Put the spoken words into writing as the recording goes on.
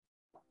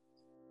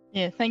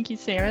Yeah, thank you,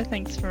 Sarah.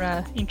 Thanks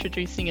for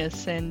introducing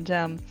us.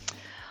 And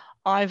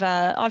I've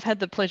had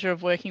the pleasure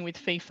of working with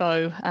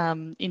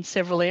FEFO in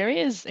several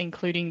areas,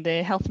 including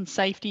their health and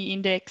safety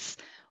index,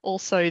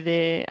 also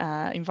their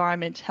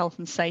environment, health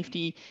and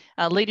safety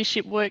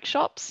leadership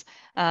workshops,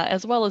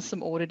 as well as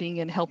some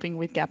auditing and helping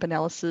with gap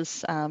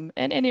analysis and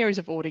areas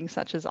of auditing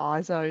such as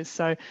ISO.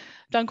 So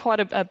done quite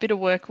a bit of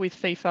work with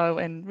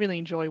FEFO and really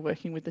enjoy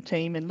working with the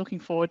team, and looking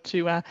forward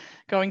to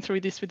going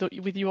through this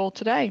with you all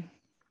today.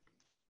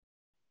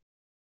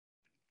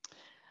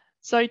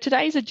 So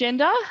today's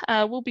agenda,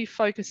 we'll be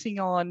focusing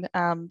on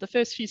the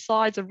first few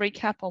slides, a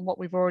recap on what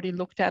we've already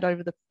looked at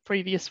over the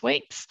previous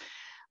weeks.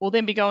 We'll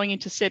then be going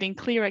into setting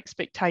clear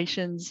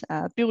expectations,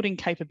 building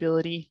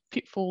capability,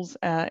 pitfalls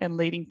and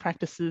leading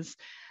practices.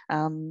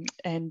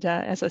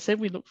 As I said,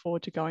 we look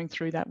forward to going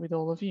through that with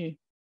all of you.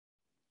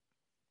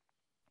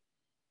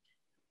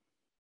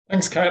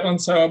 Thanks,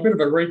 Caitlin. So a bit of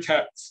a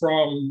recap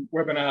from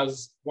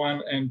webinars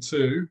 1 and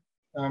 2.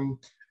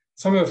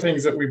 Some of the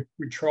things that we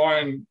try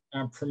and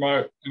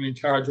promote and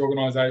encourage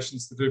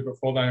organisations to do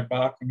before they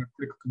embark on a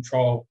critical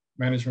control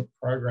management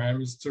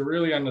program is to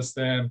really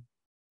understand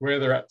where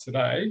they're at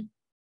today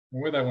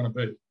and where they want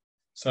to be.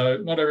 So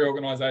not every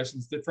organisation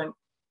is different.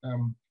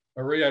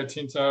 A Rio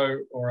Tinto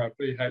or a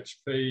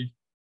BHP,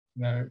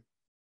 have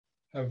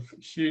a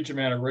huge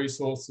amount of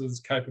resources,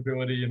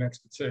 capability and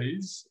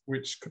expertise,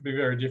 which could be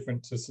very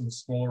different to some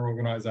smaller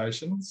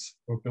organisations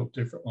who are built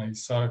differently.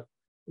 So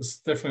it's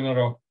definitely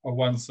not a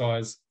one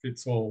size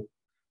fits all.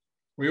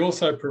 We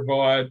also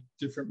provide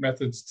different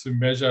methods to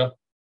measure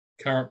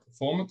current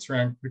performance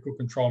around critical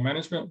control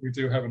management. We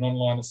do have an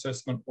online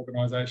assessment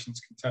organisations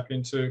can tap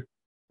into,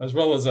 as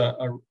well as a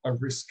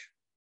risk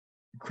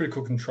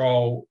critical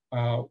control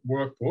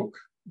workbook,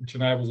 which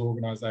enables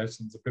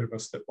organisations a bit of a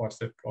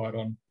step-by-step guide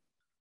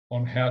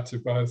on how to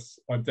both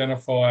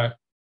identify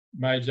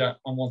major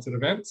unwanted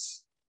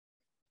events,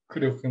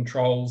 critical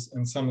controls,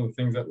 and some of the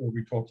things that we'll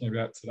be talking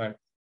about today.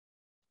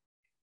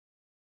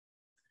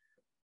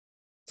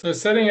 So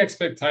setting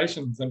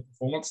expectations and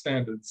performance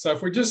standards. So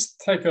if we just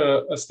take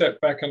a step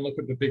back and look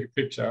at the bigger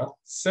picture,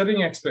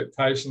 setting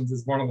expectations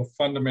is one of the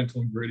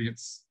fundamental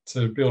ingredients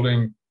to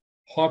building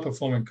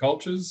high-performing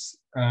cultures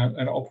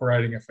and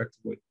operating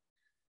effectively.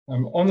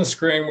 On the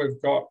screen,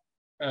 we've got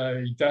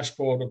a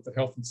dashboard of the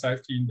Health and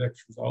Safety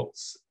Index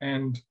results.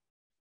 And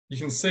you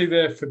can see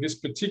there for this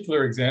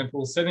particular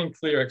example, setting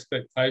clear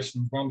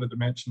expectations, one of the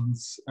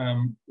dimensions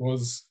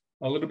was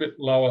a little bit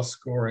lower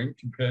scoring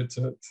compared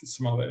to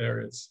some other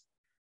areas.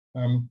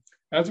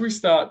 As we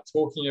start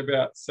talking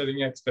about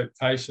setting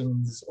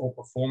expectations or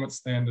performance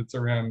standards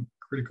around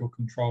critical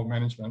control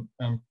management,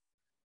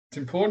 it's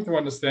important to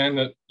understand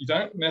that you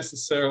don't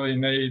necessarily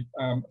need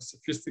a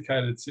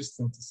sophisticated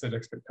system to set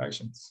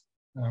expectations.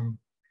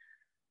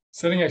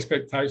 Setting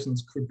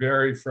expectations could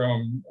vary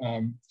from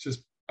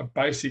just a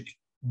basic,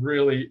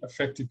 really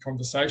effective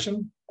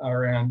conversation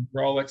around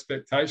role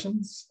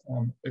expectations.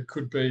 It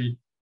could be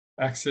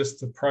access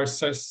to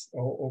process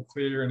or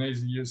clear and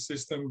easy to use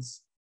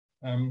systems.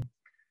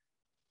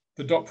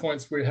 The dot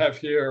points we have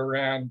here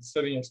around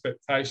setting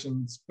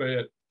expectations, be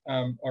it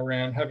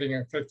around having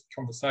effective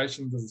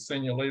conversations as a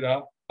senior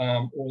leader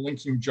or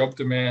linking job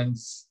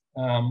demands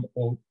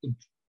or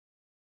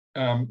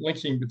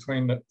linking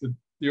between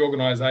the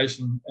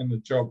organisation and the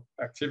job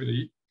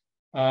activity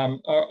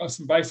are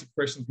some basic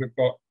questions we've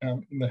got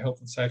in the Health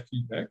and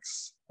Safety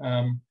Index.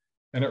 And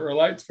it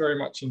relates very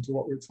much into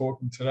what we're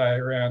talking today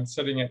around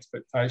setting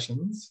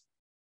expectations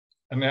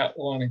and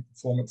outlining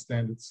performance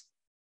standards.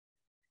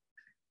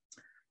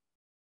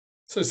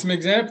 So some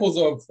examples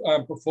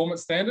of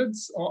performance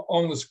standards.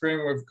 On the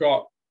screen, we've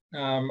got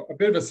a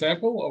bit of a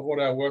sample of what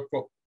our workbook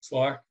looks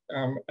like,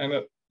 and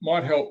it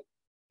might help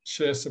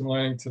share some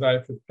learning today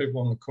for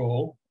people on the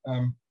call.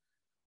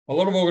 A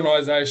lot of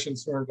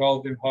organisations who are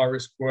involved in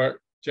high-risk work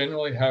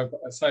generally have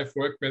a safe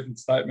work method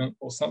statement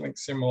or something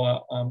similar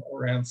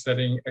around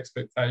setting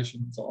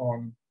expectations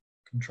on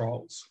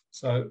controls.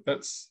 So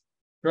that's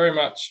very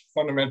much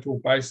fundamental,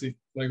 basic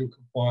legal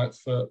compliance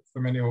for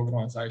many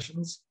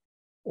organisations,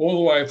 all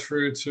the way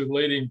through to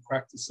leading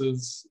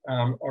practices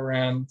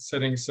around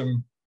setting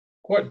some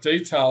quite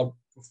detailed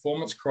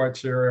performance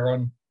criteria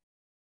on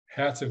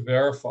how to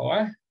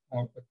verify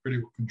a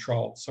critical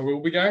control. So we'll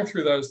be going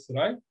through those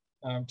today,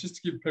 just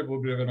to give people a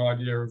bit of an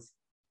idea of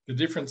the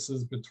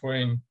differences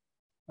between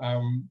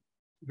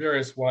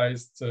various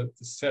ways to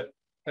set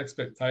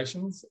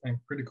expectations and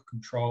critical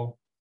control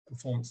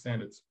performance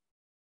standards.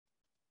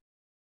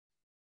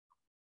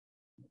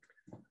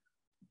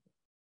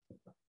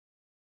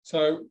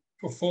 So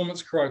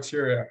performance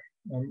criteria.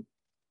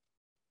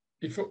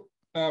 If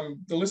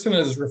the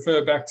listeners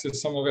refer back to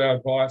some of our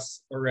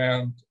advice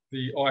around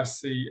the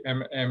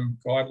ICMM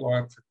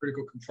guideline for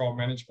critical control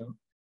management,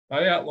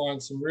 they outline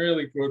some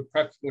really good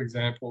practical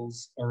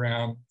examples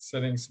around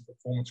setting some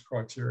performance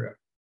criteria.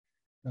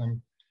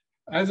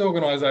 As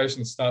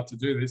organisations start to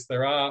do this,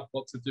 there are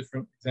lots of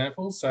different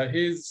examples. So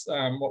here's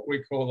what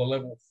we call a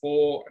level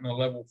 4 and a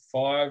level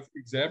 5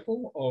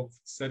 example of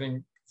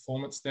setting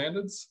performance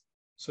standards.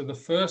 So the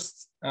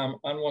first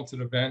unwanted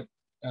event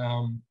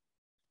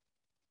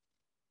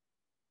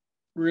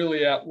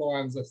really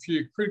outlines a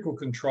few critical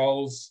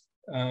controls,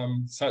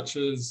 such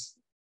as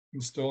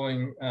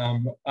installing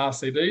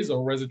RCDs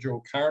or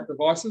residual current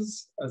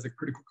devices as a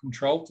critical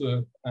control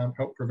to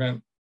help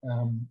prevent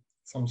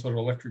some sort of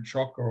electric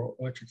shock or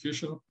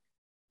electrocution.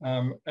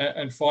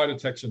 And fire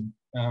detection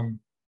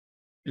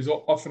is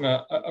often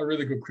a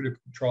really good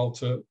critical control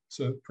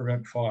to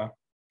prevent fire.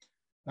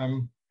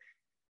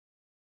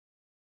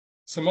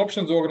 Some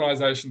options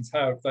organisations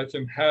have, they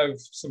can have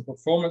some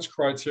performance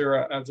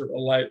criteria as it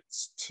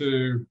relates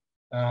to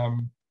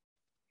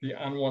the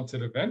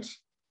unwanted event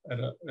at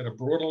a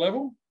broader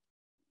level.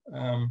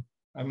 And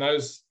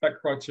that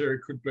criteria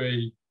could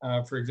be,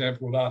 for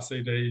example, with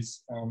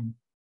RCDs,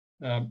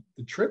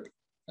 the trip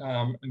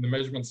and the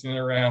measurements in and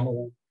around,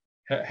 or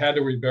how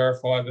do we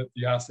verify that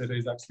the RCD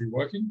is actually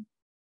working?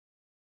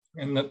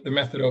 And that the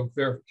method of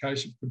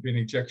verification could be an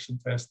ejection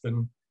test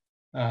and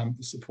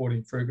the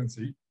supporting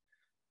frequency.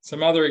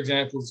 Some other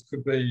examples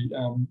could be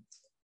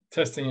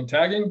testing and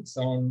tagging.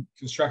 So on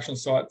construction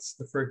sites,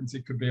 the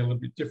frequency could be a little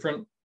bit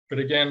different. But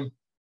again,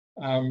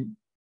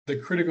 the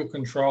critical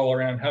control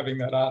around having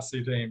that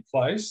RCD in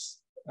place,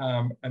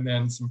 and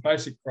then some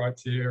basic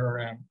criteria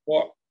around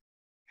what,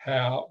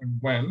 how, and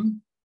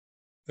when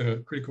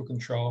the critical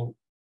control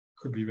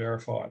could be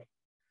verified.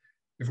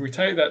 If we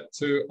take that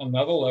to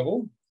another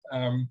level,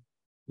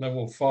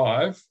 level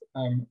 5,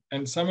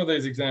 and some of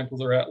these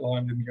examples are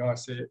outlined in the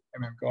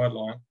ICMM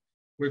guideline,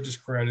 we've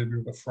just created a bit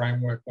of a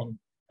framework on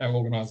how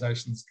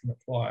organisations can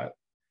apply it.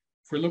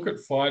 If we look at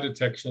fire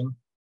detection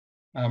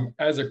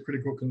as a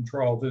critical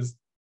control, there's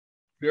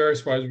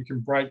various ways we can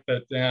break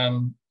that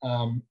down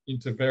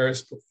into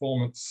various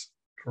performance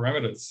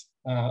parameters,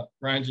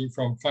 ranging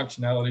from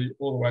functionality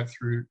all the way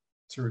through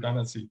to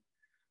redundancy.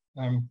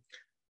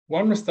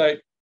 One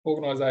mistake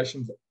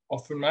organisations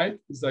often make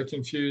is they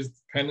confuse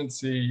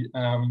dependency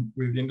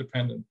with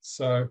independence.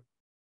 So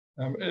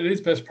it is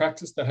best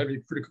practice to have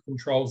your critical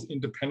controls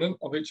independent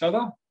of each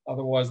other.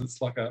 Otherwise, it's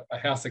like a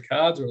house of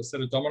cards or a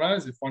set of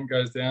dominoes. If one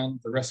goes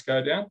down, the rest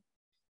go down.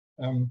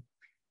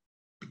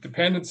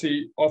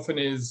 Dependency often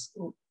is,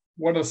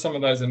 what are some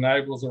of those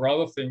enablers or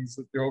other things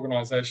that the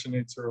organisation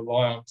needs to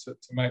rely on to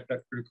make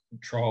that critical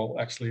control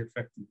actually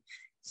effective?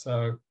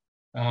 So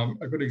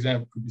a good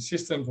example could be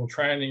systems or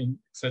training,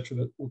 etc.,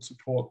 that would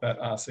support that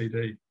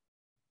RCD.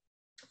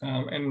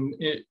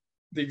 The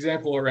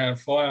example around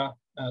fire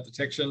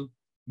detection,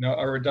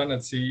 a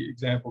redundancy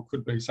example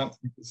could be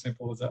something as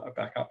simple as a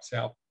backup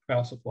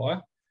power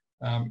supply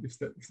if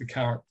the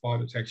current fire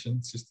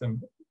detection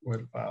system were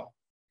to fail.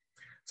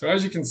 So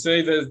as you can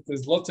see,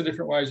 there's lots of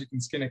different ways you can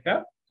skin a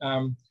cat.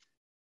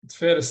 It's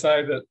fair to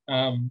say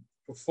that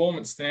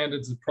performance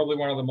standards are probably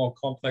one of the more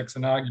complex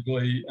and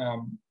arguably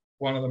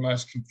one of the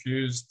most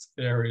confused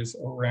areas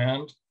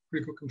around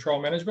critical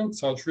control management.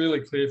 So it's really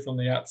clear from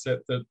the outset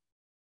that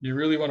you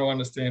really want to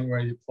understand where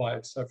you play.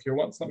 So if you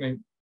want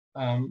something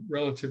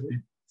relatively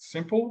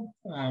simple,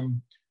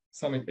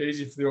 something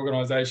easy for the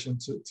organisation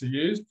to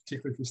use,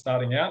 particularly if you're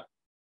starting out,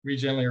 we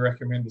generally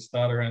recommend to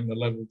start around the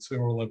level 2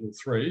 or level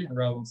 3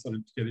 rather than sort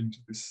of get into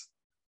this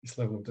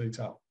level of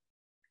detail.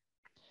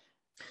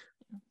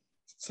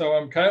 So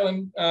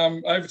Caitlin,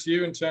 over to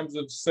you in terms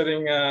of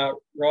setting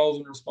roles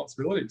and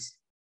responsibilities.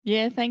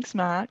 Yeah, thanks,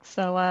 Mark.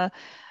 So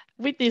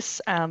with this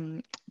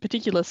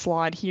particular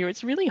slide here,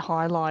 it's really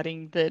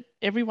highlighting that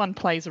everyone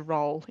plays a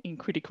role in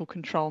critical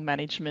control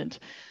management.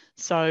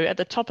 So at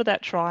the top of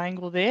that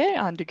triangle there,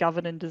 under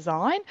govern and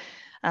design,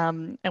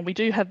 and we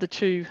do have the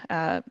two,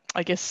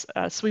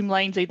 swim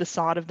lanes either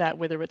side of that,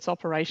 whether it's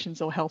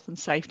operations or health and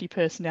safety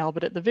personnel.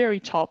 But at the very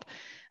top,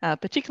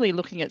 particularly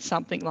looking at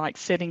something like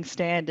setting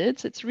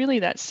standards, it's really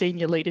that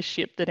senior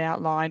leadership that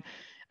outline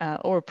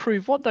or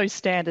approve what those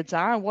standards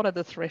are and what are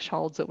the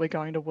thresholds that we're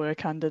going to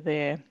work under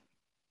there.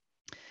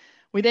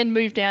 We then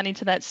move down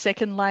into that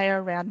second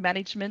layer around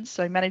management.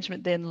 So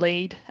management then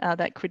lead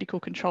that critical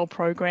control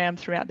program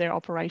throughout their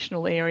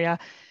operational area.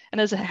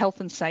 And as a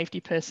health and safety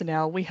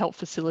personnel, we help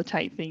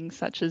facilitate things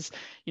such as,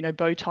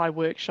 bow tie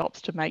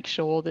workshops to make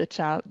sure that,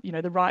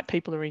 the right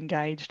people are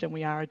engaged and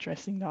we are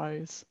addressing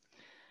those.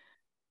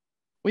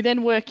 We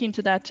then work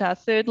into that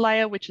third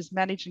layer, which is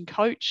manage and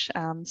coach.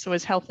 So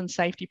as health and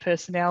safety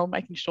personnel,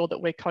 making sure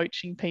that we're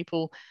coaching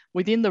people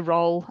within the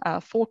role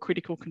for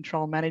critical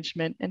control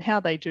management, and how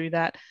they do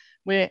that.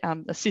 We're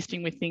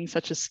assisting with things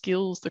such as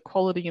skills, the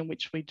quality in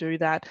which we do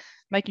that,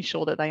 making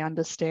sure that they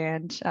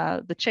understand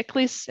the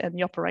checklists, and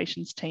the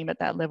operations team at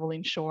that level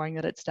ensuring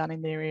that it's done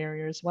in their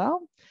area as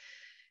well.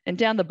 And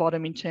down the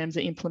bottom in terms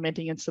of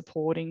implementing and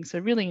supporting, so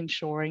really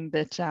ensuring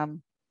that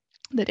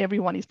that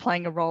everyone is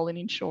playing a role in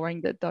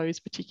ensuring that those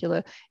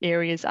particular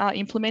areas are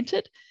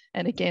implemented.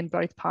 And again,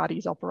 both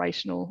parties,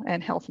 operational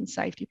and health and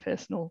safety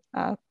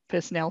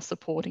personnel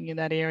supporting in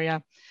that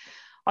area.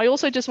 I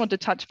also just want to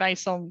touch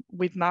base on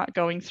with Mark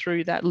going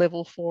through that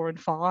level 4 and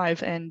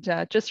 5,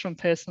 and just from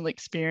personal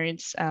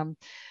experience,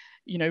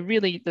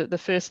 really the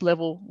first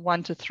level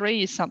 1 to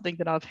 3 is something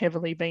that I've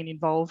heavily been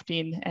involved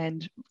in,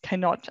 and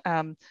cannot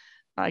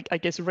I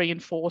guess,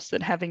 reinforce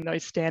that having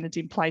those standards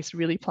in place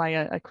really play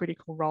a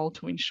critical role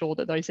to ensure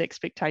that those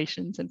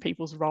expectations and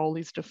people's role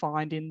is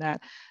defined in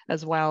that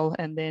as well.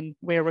 And then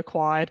where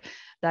required,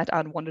 that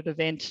unwanted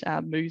event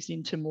moves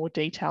into more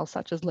detail,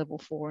 such as level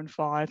 4 and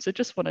 5. So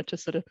just wanted to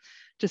sort of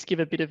just give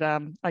a bit of,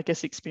 I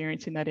guess,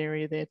 experience in that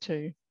area there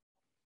too.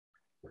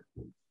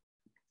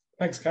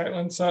 Thanks,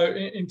 Caitlin. So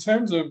in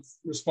terms of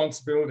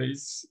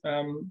responsibilities,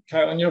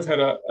 Caitlin, you've had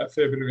a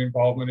fair bit of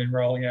involvement in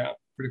rolling out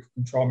critical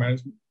control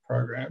management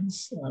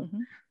programs.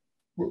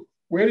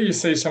 Where do you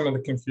see some of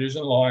the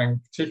confusion lying,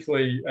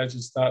 particularly as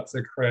you start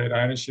to create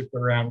ownership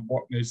around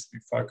what needs to be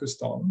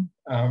focused on,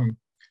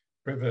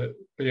 whether it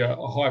be a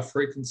high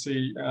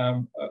frequency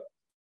event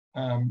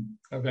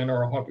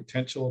or a high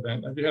potential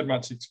event? Have you had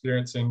much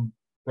experience in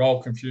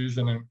role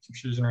confusion and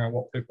confusion around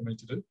what people need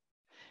to do?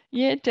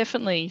 Yeah,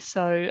 definitely.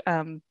 So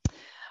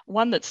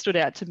one that stood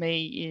out to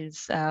me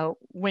is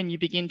when you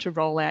begin to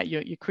roll out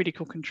your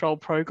critical control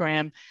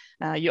program,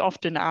 you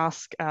often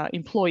ask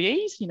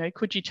employees,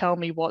 could you tell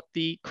me what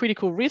the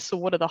critical risks or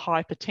what are the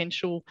high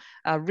potential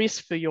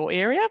risks for your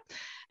area?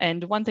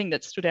 And one thing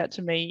that stood out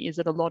to me is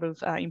that a lot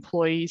of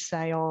employees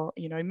say,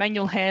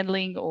 manual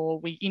handling,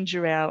 or we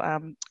injure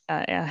our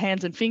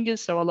hands and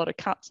fingers, so a lot of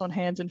cuts on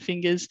hands and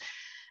fingers.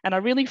 And I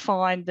really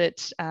find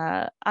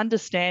that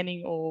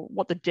understanding or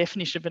what the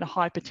definition of a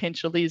high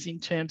potential is in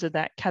terms of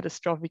that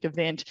catastrophic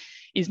event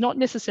is not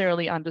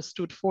necessarily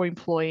understood for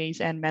employees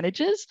and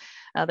managers.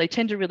 They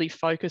tend to really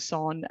focus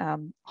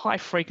on high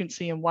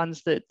frequency and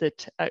ones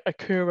that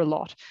occur a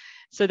lot.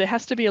 So there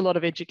has to be a lot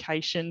of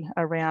education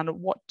around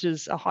what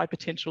does a high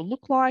potential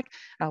look like,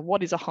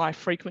 what is a high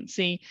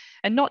frequency,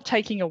 and not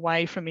taking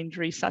away from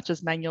injuries such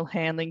as manual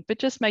handling, but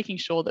just making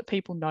sure that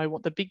people know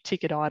what the big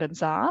ticket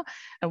items are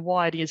and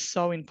why it is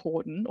so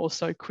important or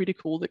so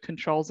critical that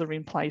controls are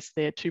in place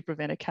there to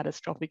prevent a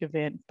catastrophic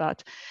event.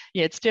 But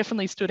yeah, it's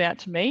definitely stood out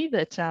to me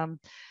that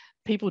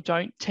people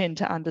don't tend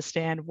to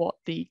understand what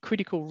the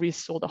critical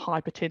risks or the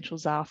high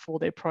potentials are for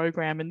their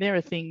program. And there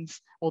are things,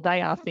 or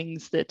they are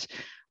things that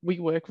we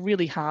work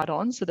really hard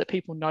on so that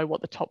people know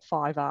what the top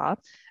 5 are.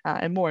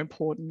 And more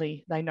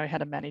importantly, they know how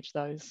to manage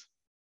those.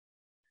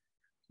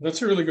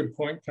 That's a really good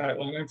point,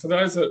 Caitlin. And for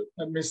those that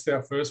missed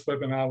our first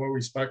webinar where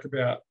we spoke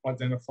about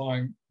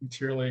identifying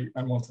materially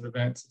unwanted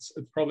events, it's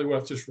probably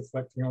worth just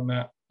reflecting on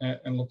that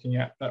and looking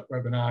at that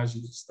webinar as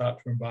you start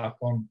to embark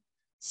on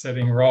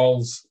setting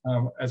roles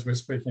as we're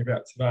speaking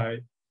about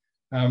today.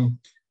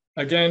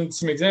 Again,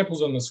 some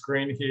examples on the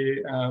screen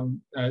here,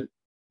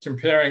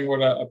 comparing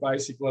what a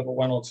basic level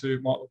 1 or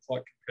 2 might look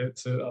like compared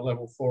to a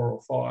level 4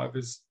 or 5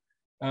 is,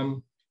 a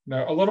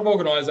lot of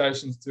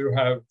organisations do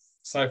have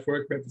safe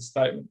work method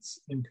statements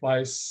in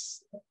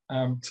place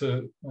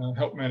to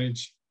help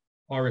manage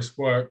high risk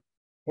work.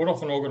 What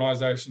often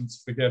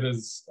organisations forget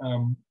is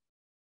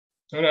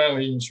not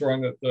only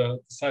ensuring that the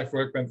safe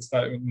work method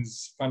statement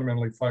is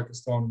fundamentally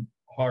focused on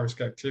high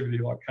risk activity,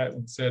 like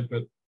Caitlin said,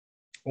 but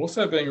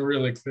also being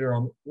really clear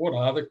on what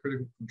are the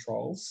critical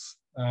controls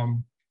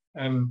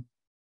and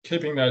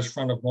keeping those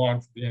front of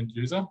mind for the end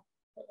user.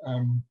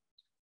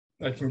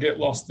 They can get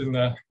lost in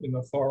the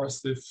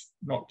forest if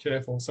not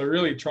careful. So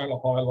really trying to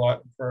highlight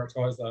and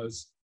prioritise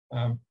those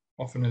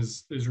often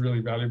is really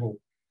valuable.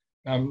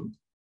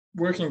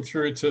 Working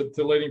through to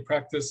leading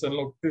practice, and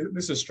look,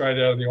 this is straight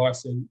out of the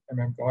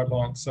ICMM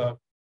guidelines. So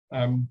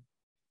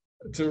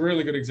it's a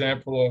really good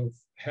example of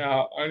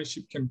how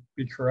ownership can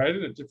be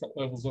created at different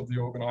levels of the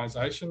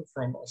organisation,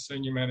 from a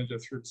senior manager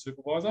through to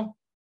supervisor,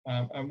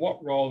 and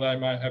what role they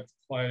may have to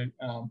play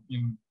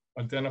in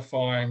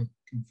identifying,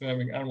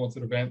 confirming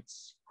unwanted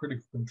events,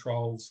 critical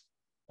controls,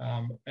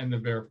 and the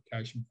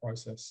verification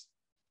process.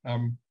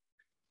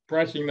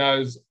 Breaking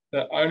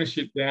that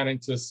ownership down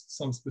into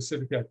some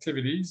specific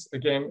activities,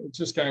 again,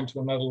 just going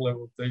to another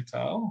level of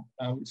detail,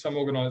 some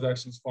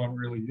organisations find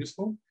really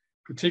useful,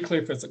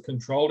 particularly if it's a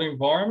controlled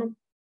environment,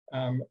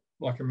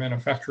 like a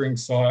manufacturing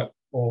site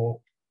or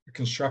a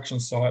construction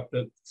site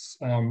that's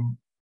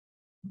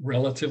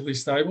relatively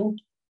stable.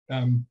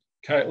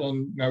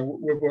 Caitlin,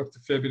 we've worked a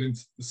fair bit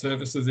into the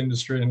services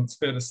industry, and it's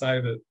fair to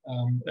say that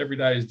every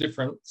day is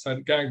different. So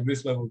going to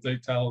this level of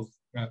detail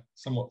is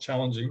somewhat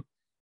challenging.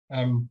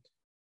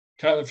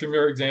 Caitlin, from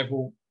your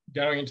example,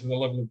 going into the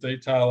level of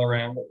detail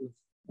around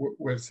what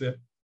we've said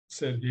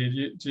here,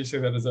 do you see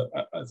that as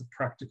a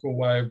practical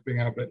way of being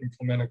able to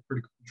implement a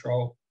critical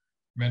control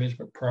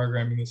management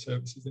program in the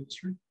services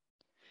industry?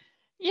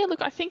 Yeah,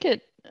 look, I think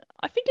it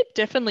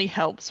definitely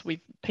helps with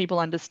people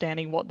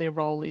understanding what their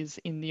role is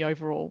in the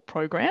overall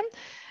program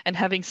and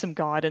having some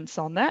guidance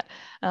on that.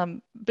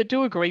 But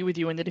do agree with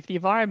you in that if the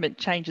environment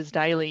changes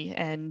daily,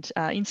 and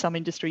in some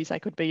industries they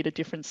could be at a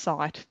different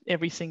site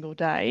every single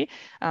day,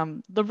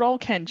 the role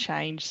can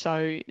change.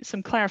 So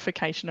some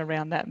clarification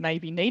around that may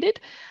be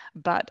needed,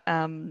 but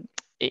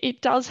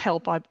it does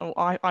help.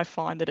 I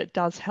find that it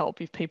does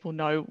help if people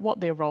know what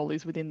their role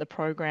is within the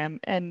program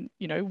and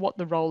what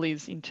the role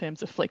is in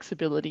terms of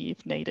flexibility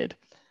if needed.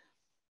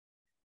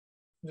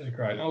 Yeah,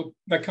 great.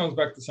 That comes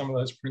back to some of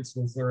those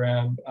principles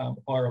around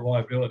high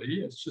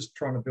reliability. It's just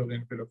trying to build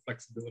in a bit of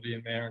flexibility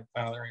in there and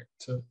tailoring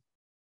it to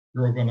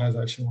your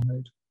organisational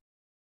need.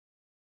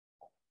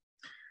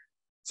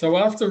 So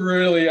after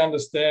really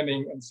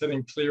understanding and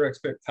setting clear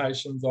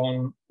expectations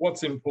on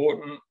what's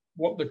important,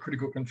 what the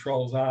critical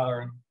controls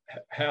are and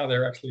how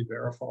they're actually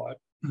verified,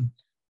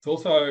 it's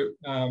also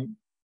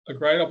a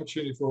great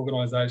opportunity for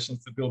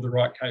organisations to build the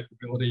right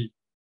capability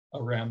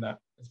around that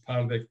as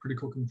part of their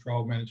critical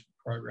control management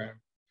program.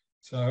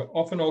 So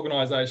often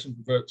organisations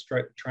revert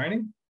straight to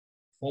training,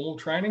 formal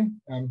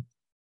training.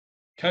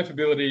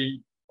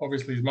 Capability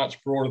obviously is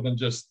much broader than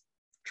just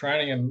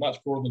training and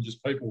much broader than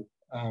just people.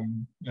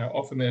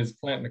 Often there's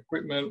plant and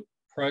equipment,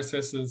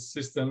 processes,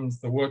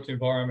 systems, the work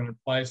environment in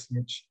place in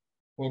which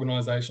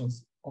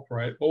organisations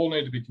operate all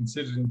need to be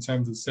considered in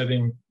terms of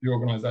setting the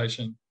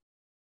organisation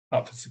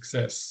up for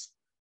success.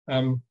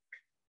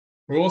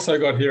 We've also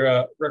got here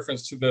a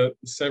reference to the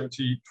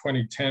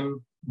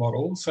 70-20-10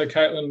 model. So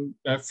Caitlin,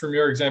 from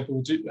your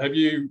example, have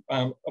you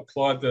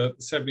applied the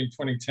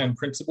 70-20-10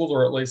 principles,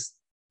 or at least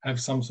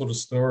have some sort of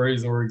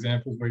stories or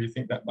examples where you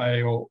think that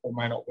may or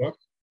may not work?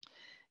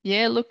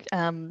 Yeah, look,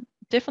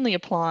 definitely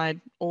applied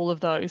all of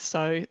those.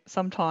 So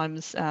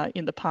sometimes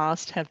in the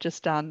past have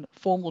just done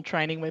formal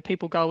training where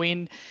people go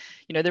in,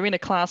 they're in a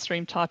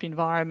classroom type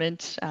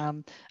environment,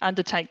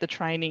 undertake the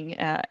training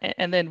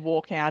and then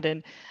walk out.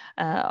 And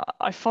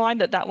I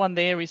find that one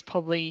there is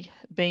probably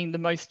being the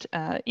most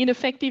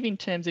ineffective in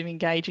terms of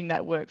engaging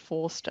that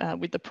workforce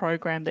with the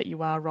program that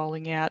you are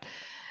rolling out,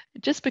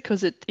 just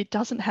because it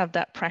doesn't have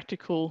that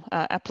practical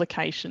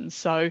application.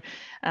 So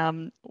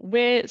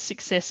where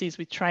success is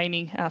with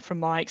training,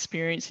 from my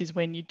experience, is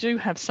when you do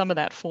have some of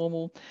that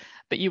formal,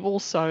 but you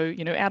also,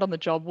 out on the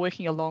job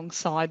working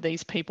alongside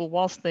these people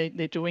whilst they're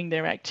doing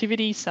their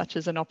activities, such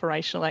as an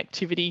operational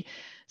activity,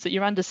 so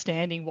you're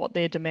understanding what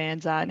their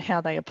demands are and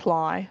how they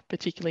apply,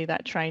 particularly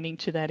that training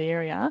to that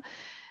area.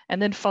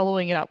 And then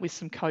following it up with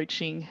some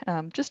coaching,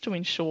 just to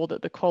ensure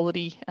that the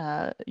quality,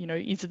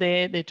 is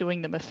there, they're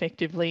doing them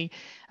effectively,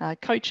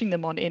 coaching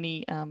them on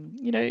any,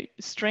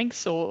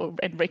 strengths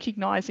and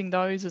recognising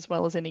those, as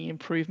well as any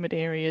improvement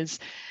areas,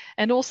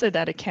 and also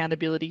that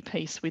accountability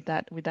piece with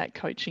that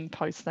coaching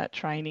post that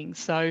training.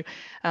 So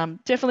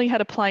definitely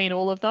had a play in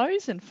all of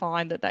those, and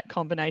find that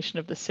combination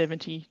of the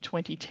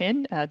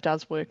 70-20-10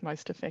 does work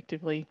most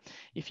effectively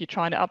if you're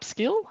trying to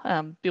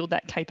upskill, build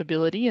that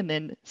capability, and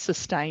then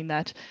sustain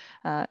that,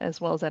 as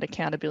well as that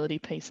accountability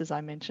piece, as I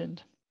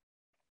mentioned.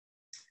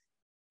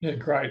 Yeah,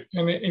 great.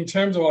 And in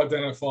terms of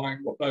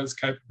identifying what those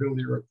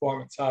capability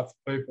requirements are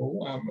for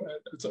people,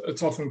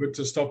 it's often good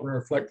to stop and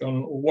reflect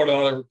on what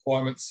are the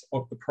requirements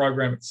of the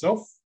program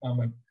itself,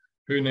 and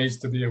who needs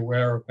to be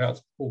aware of how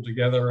it's pulled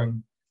together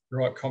and the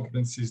right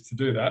competencies to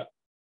do that.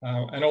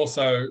 And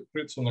also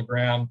boots on the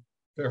ground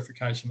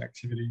verification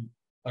activity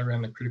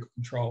around the critical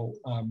control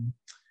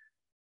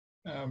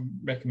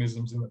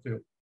mechanisms in the field.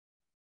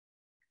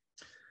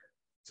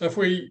 So if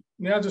we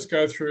now just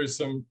go through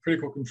some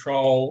critical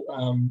control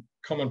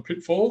common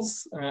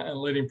pitfalls and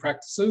leading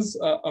practices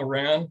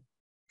around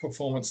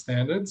performance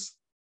standards.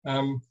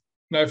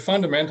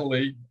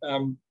 Fundamentally,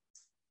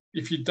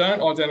 if you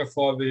don't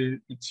identify the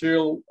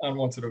material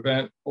unwanted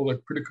event or the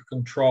critical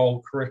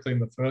control correctly in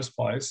the first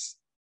place,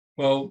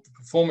 well, the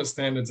performance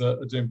standards are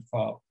doomed to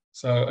fail.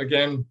 So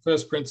again,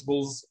 first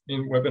principles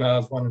in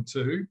webinars 1 and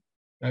 2,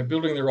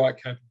 building the right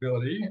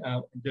capability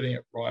and getting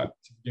it right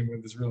to begin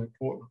with is really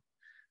important.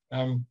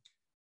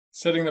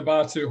 Setting the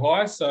bar too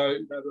high, so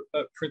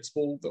that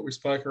principle that we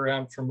spoke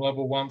around from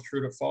level 1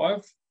 through to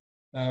 5,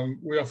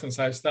 we often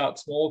say start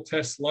small,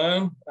 test,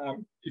 learn.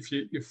 If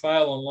you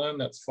fail and learn,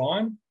 that's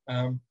fine.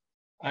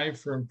 Aim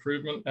for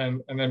improvement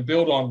and then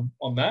build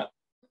on that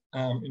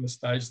in a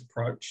staged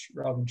approach,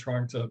 rather than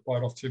trying to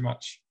bite off too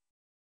much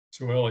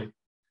too early.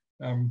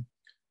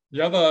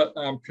 The other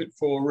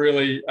pitfall,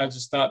 really, as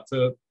you start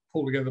to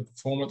pull together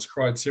performance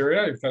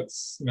criteria, if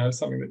that's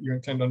something that you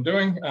intend on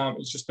doing,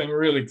 it's just being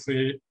really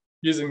clear,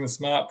 using the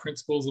SMART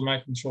principles and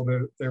making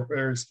sure they're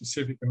very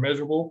specific and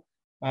measurable,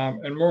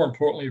 and more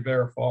importantly,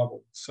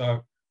 verifiable. So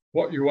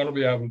what you want to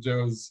be able to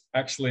do is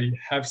actually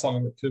have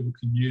something that people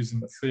can use in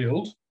the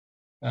field,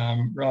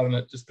 rather than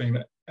it just being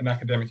an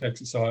academic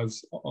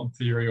exercise on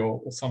theory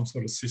or some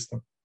sort of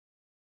system.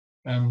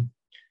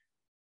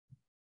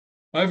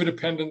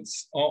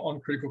 Overdependence on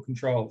critical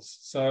controls.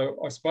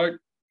 So I spoke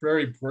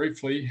very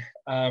briefly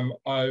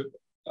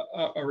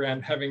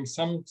around having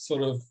some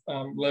sort of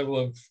level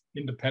of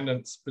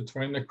independence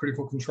between the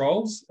critical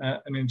controls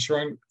and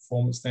ensuring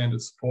performance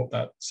standards support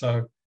that.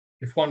 So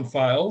if one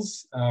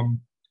fails,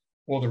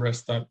 all the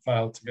rest don't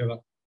fail together.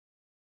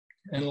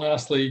 And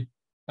lastly,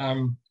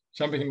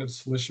 jumping into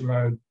solution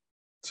mode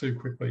too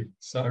quickly.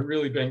 So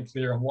really being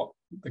clear on what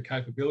the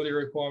capability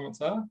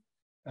requirements are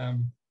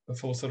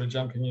before sort of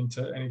jumping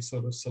into any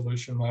sort of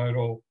solution mode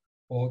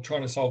or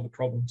trying to solve the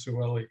problem too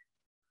early.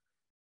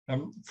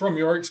 From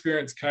your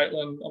experience,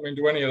 Caitlin,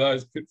 do any of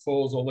those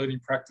pitfalls or leading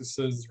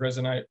practices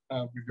resonate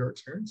with your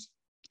experience?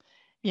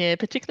 Yeah,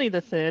 particularly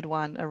the third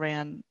one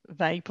around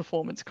vague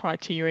performance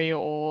criteria,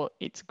 or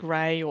it's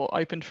grey or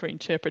open for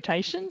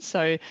interpretation.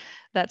 So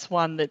that's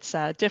one that's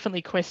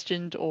definitely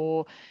questioned,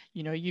 or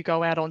you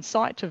go out on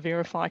site to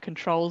verify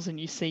controls and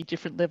you see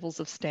different levels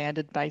of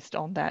standard based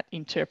on that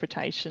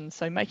interpretation.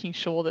 So making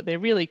sure that they're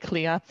really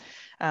clear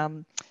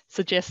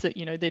suggests that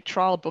they're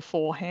trialed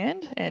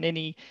beforehand, and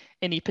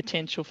any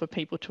potential for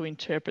people to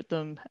interpret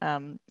them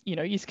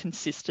is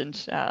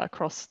consistent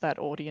across that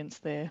audience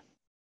there.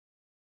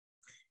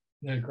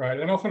 Yeah, great.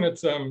 And often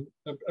it's a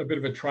bit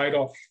of a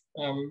trade-off.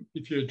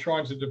 If you're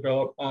trying to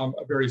develop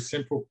a very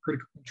simple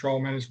critical control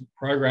management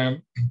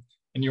program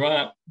and you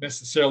aren't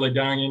necessarily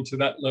going into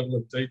that level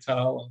of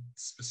detail and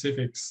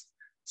specifics,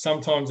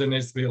 sometimes there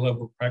needs to be a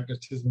level of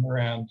pragmatism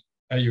around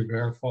how you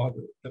verify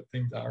that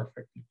things are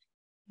effective.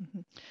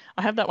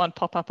 I have that one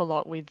pop up a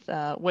lot with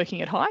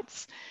working at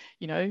heights.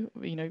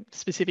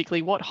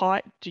 Specifically, what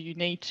height do you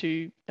need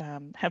to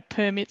have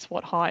permits?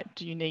 What height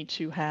do you need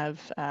to have,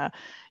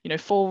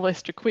 fall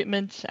vest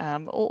equipment?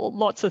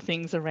 Lots of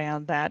things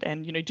around that.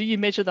 And do you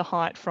measure the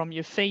height from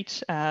your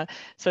feet?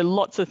 So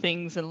lots of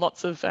things and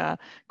lots of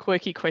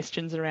quirky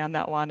questions around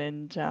that one.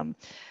 And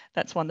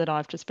that's one that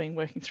I've just been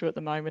working through at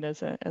the moment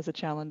as a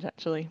challenge,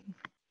 actually.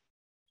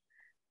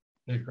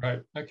 Yeah, great.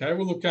 Okay,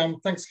 well, look,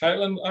 thanks,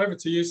 Caitlin. Over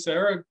to you,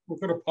 Sarah.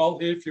 We've got a poll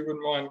here if you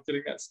wouldn't mind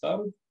getting that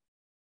started.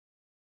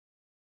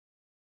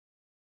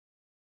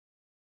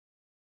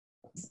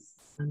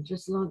 I'm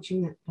just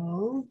launching that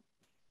poll.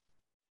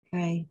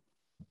 Okay.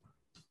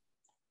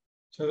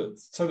 So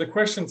the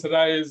question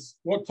today is,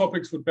 what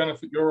topics would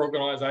benefit your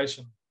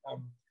organisation?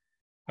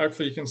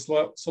 Hopefully you can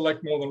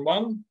select more than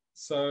one.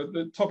 So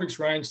the topics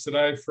range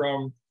today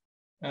from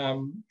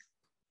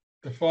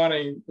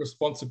defining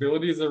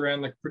responsibilities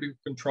around the critical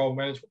control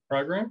management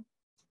program,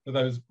 for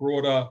those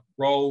broader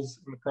roles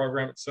in the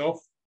program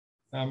itself,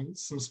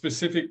 some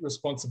specific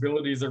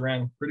responsibilities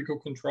around critical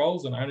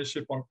controls and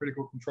ownership on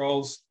critical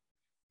controls,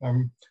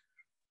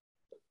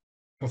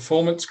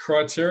 performance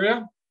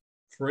criteria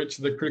for each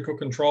of the critical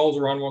controls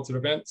or unwanted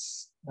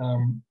events,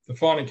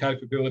 defining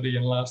capability,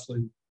 and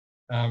lastly,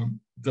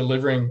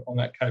 delivering on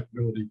that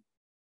capability.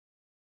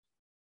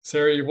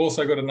 Sarah, you've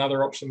also got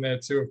another option there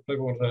too if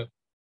people want to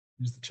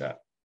use the chat.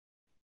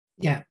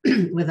 Yeah,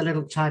 with a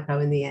little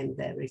typo in the end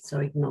there, so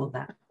ignore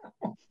that.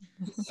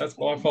 That's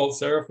my fault,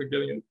 Sarah, for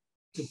getting it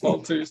to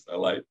poll 2 so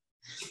late.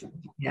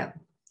 Yeah.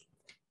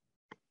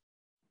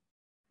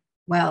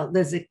 Well,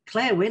 there's a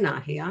clear winner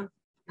here.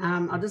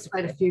 I'll just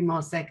wait a few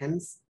more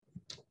seconds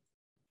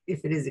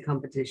if it is a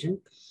competition.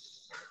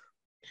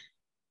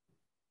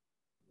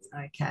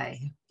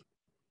 Okay.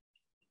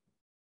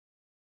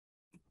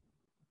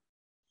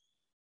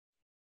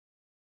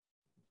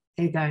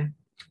 There you go.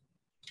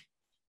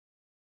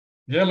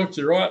 Yeah, look,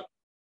 you're right.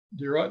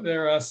 You're right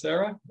there,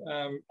 Sarah.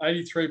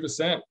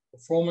 83%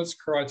 performance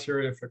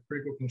criteria for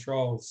critical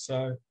controls.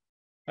 So,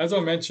 as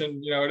I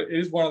mentioned, it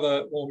is one of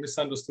the more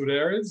misunderstood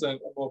areas and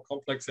more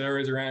complex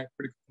areas around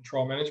critical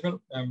control management.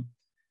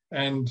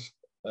 And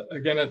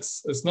again,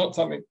 it's not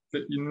something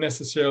that you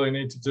necessarily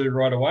need to do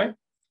right away.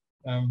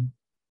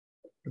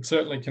 It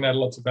certainly can add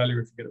lots of value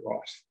if you get it right.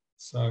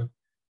 So,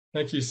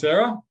 thank you,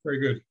 Sarah. Very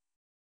good.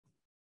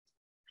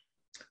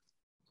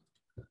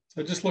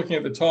 So just looking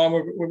at the time,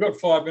 we've got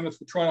 5 minutes.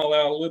 We'll try and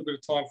allow a little bit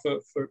of time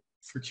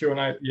for Q&A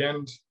at the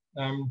end.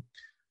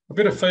 A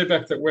bit of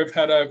feedback that we've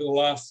had over the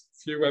last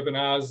few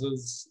webinars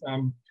is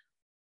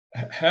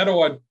how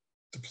do I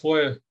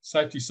deploy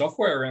safety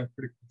software around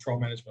critical control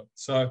management?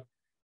 So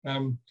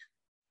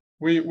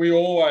we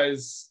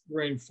always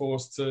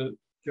reinforce to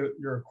get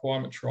your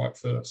requirements right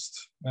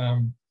first.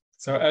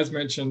 So as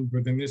mentioned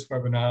within this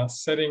webinar,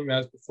 setting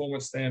those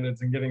performance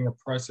standards and getting the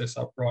process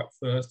up right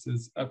first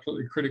is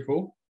absolutely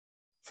critical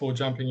for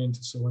jumping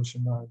into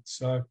solution mode.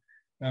 So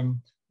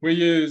we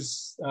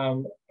use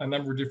a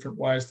number of different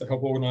ways to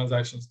help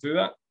organisations do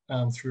that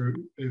through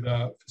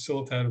either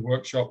facilitated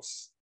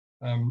workshops,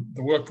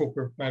 the workbook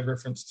we've made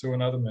reference to,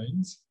 and other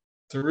means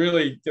to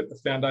really get the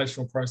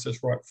foundational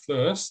process right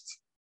first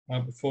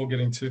before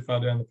getting too far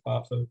down the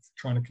path of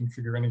trying to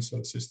configure any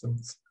sort of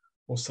systems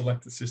or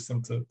select a system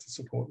to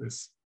support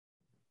this.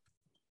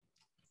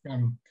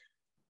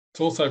 It's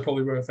also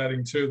probably worth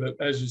adding too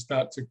that as you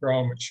start to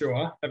grow and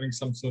mature, having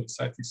some sort of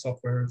safety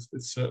software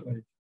is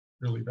certainly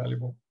really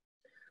valuable.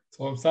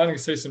 So I'm starting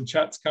to see some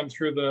chats come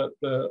through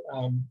the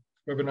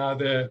webinar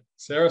there,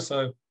 Sarah.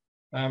 So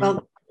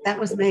well, that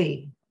was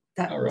me.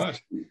 All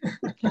right.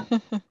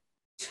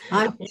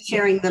 I'm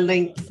sharing the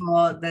link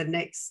for the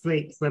next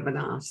week's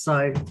webinar,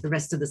 so the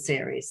rest of the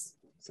series.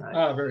 So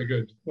very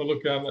good. Well,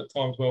 look, that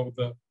times well with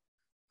the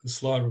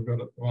slide we've got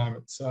at the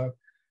moment. So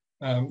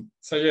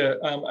yeah,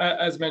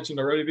 as mentioned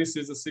already, this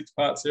is a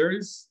 6-part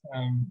series.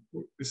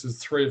 This is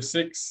 3 of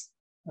 6.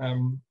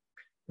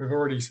 We've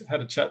already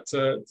had a chat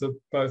to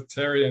both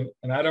Terry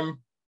and Adam,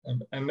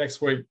 and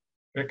next week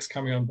Beck's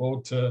coming on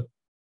board to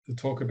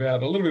talk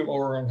about a little bit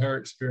more on her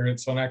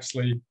experience on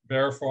actually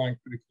verifying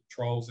critical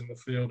controls in the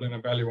field and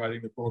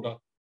evaluating the broader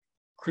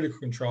critical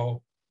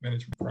control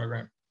management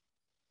program.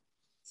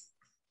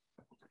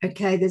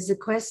 Okay, there's a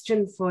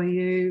question for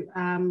you,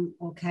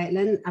 or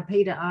Caitlin.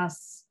 Peter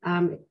asks,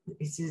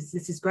 this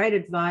is great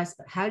advice,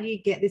 but how do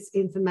you get this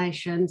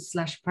information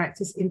 /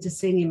 practice into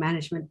senior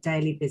management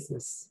daily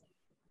business?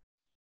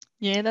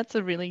 Yeah, that's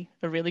a really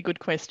good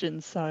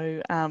question.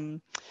 So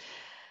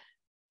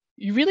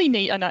you really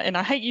need, and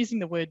I hate using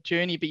the word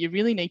journey, but you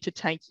really need to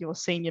take your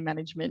senior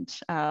management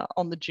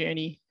on the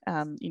journey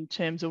in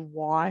terms of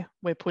why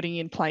we're putting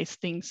in place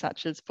things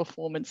such as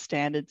performance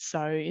standards.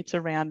 So it's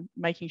around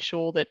making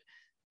sure that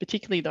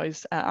particularly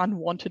those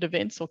unwanted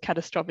events or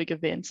catastrophic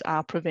events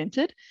are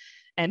prevented,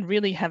 and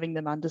really having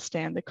them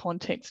understand the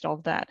context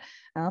of that.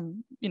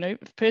 You know,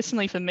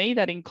 personally for me,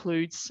 that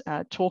includes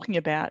talking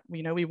about,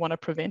 you know, we want to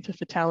prevent a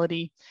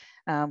fatality,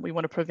 we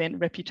want to prevent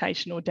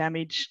reputational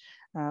damage,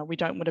 we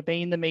don't want to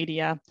be in the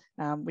media,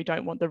 we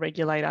don't want the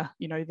regulator,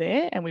 you know,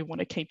 there, and we want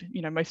to keep,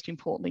 you know, most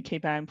importantly,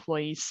 keep our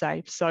employees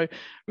safe. So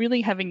really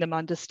having them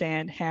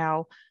understand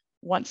how,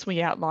 once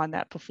we outline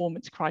that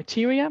performance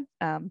criteria,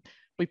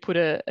 we put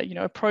a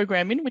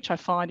program in, which I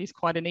find is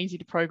quite an easy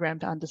program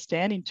to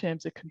understand in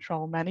terms of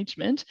control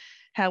management,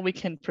 how we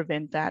can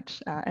prevent that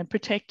and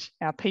protect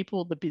our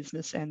people, the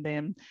business, and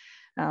them.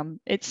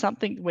 It's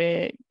something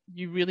where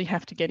you really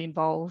have to get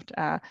involved.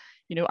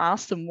 You know,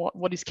 ask them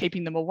what is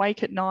keeping them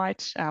awake at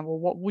night, or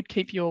what would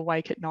keep you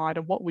awake at night,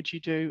 and what would you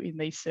do in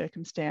these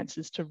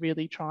circumstances to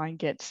really try and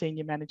get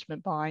senior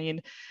management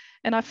buy-in.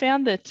 And I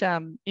found that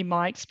in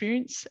my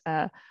experience,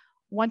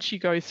 once you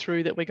go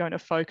through that, we're going to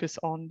focus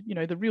on, you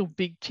know, the real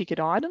big ticket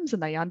items,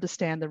 and they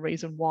understand the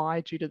reason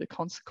why due to the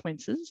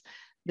consequences,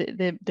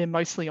 they're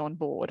mostly on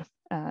board,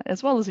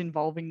 as well as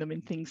involving them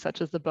in things such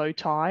as the bow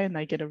tie, and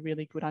they get a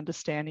really good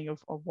understanding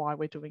of why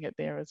we're doing it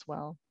there as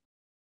well.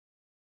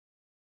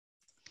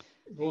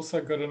 We've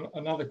also got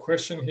another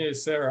question here,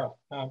 Sarah.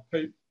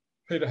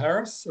 Peter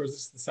Harris, or is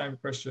this the same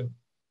question?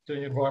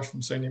 Getting advice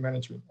from senior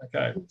management.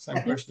 Okay,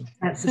 same question.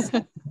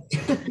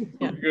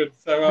 Yeah. Good.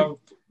 So,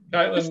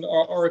 Caitlin,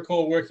 I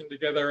recall working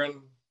together and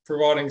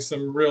providing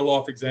some real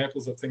life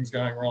examples of things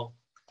going wrong,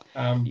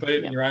 be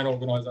it in your own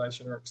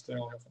organisation or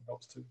externally, often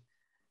helps too.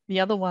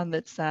 The other one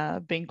that's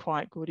been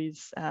quite good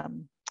is,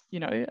 you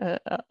know,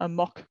 a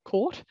mock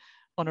court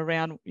on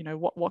around, you know,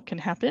 what can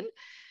happen,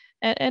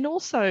 and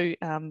also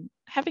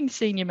having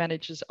senior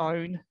managers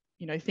own,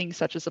 you know, things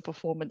such as a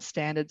performance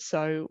standard.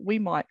 So we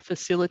might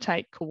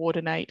facilitate,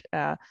 coordinate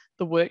the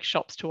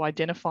workshops to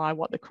identify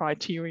what the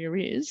criteria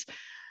is,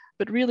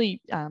 but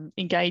really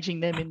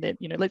engaging them in that,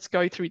 you know, let's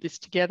go through this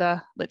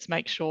together. Let's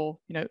make sure,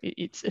 you know,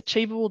 it's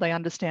achievable. They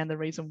understand the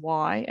reason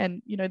why,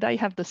 and, you know, they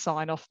have the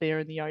sign off there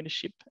and the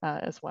ownership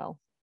as well.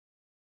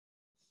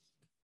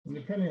 And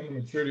depending on the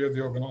maturity of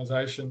the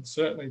organisation,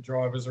 certainly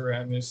drivers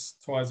around this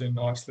ties in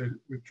nicely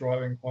with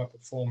driving high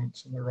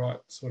performance and the right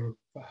sort of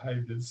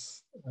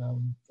behaviours.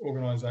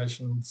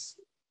 Organisations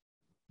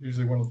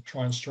usually want to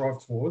try and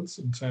strive towards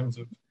in terms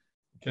of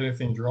getting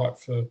things right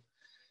for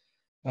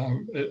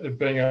it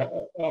being a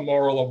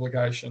moral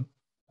obligation,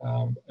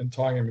 and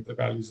tying in with the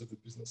values of the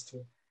business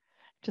too.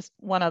 Just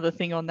one other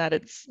thing on that,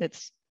 it's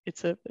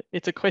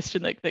a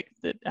question that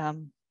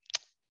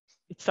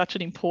it's such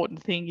an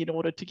important thing in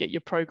order to get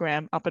your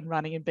program up and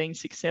running and being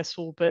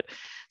successful. But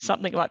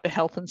something like the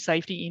Health and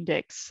Safety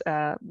Index,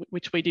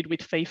 which we did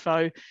with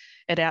FEFO,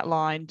 it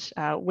outlined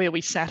where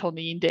we sat on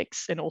the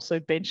index and also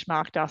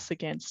benchmarked us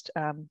against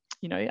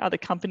you know, other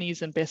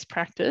companies and best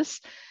practice.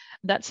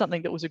 That's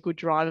something that was a good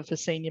driver for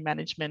senior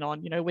management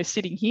on, you know, we're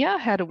sitting here,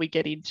 how do we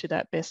get into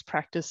that best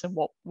practice, and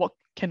what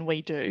can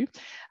we do?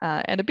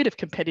 And a bit of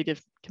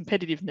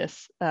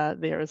competitiveness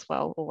there as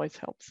well always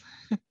helps.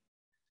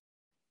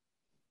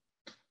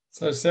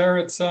 So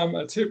Sarah,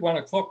 it's hit 1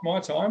 o'clock my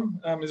time.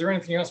 Is there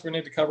anything else we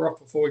need to cover off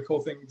before we call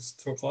things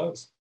to a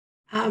close?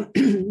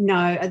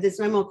 No, there's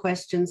no more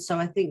questions. So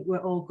I think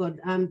we're all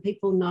good.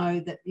 People know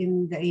that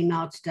in the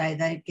email today,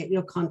 they get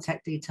your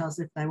contact details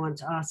if they want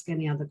to ask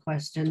any other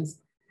questions.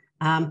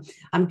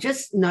 I'm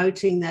just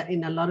noting that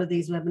in a lot of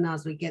these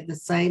webinars, we get the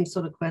same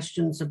sort of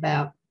questions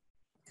about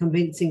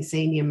convincing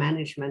senior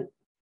management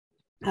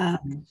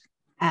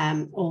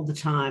all the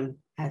time.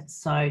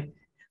 So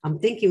I'm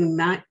thinking we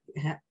might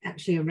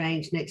actually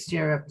arrange next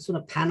year a sort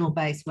of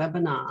panel-based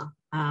webinar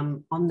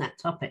on that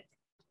topic.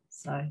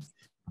 So,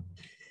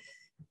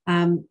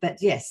 but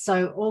yes,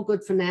 so all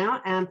good for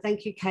now.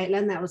 Thank you,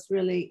 Caitlin. That was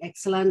really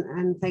excellent.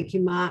 And thank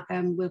you, Mark.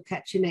 We'll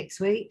catch you next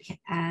week.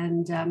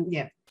 And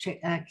yeah,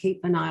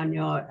 keep an eye on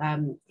your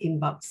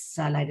inbox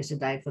later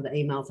today for the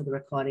email for the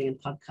recording and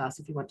podcast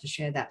if you want to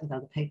share that with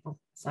other people.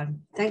 So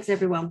thanks,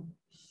 everyone.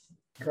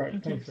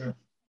 Great. Thank you.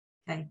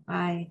 Okay,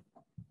 bye.